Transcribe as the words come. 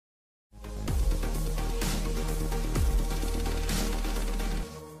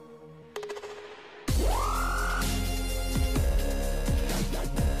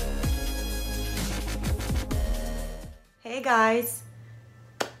Hey guys,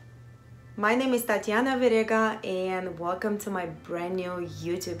 my name is Tatiana Verega and welcome to my brand new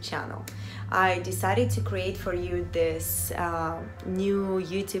YouTube channel. I decided to create for you this new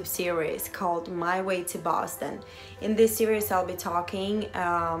YouTube series called My Way to Boston. In this series I'll be talking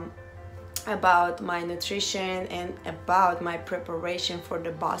about my nutrition and about my preparation for the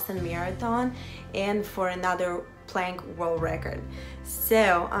Boston Marathon and for another plank world record.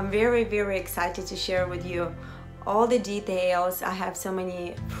 So I'm very excited to share with you all the details. I have so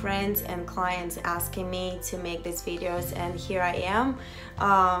many friends and clients asking me to make these videos, and here I am.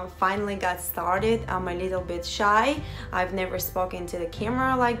 Finally got started. I'm a little bit shy. I've never spoken to the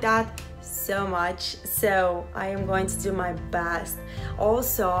camera like that so much, so I am going to do my best.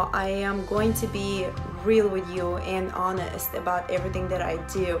 Also, I am going to be real with you and honest about everything that I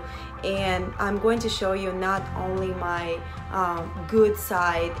do, and I'm going to show you not only my good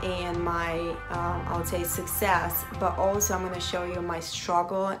side and my I would say success, but also I'm going to show you my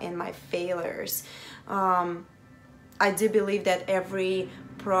struggle and my failures. I do believe that every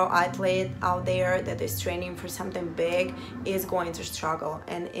pro athlete out there that is training for something big is going to struggle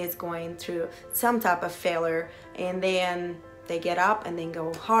and is going through some type of failure, and then they get up and then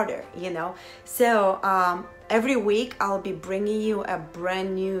go harder, you know. So every week I'll be bringing you a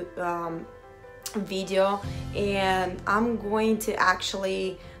brand new video, and I'm going to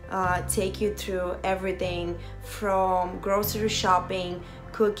actually take you through everything from grocery shopping,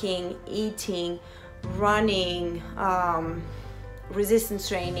 cooking, eating, running, resistance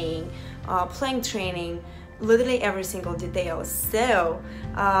training, plank training, literally every single detail. So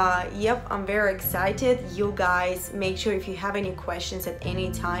yep, I'm very excited. You guys, make sure if you have any questions at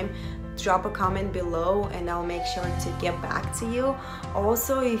any time, drop a comment below and I'll make sure to get back to you.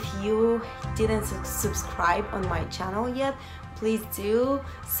 Also, if you didn't subscribe on my channel yet, please do,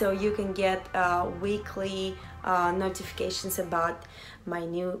 so you can get weekly notifications about my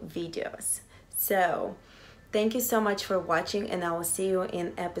new videos. So thank you so much for watching, and I will see you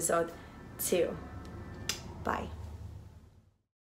in episode 2. Bye.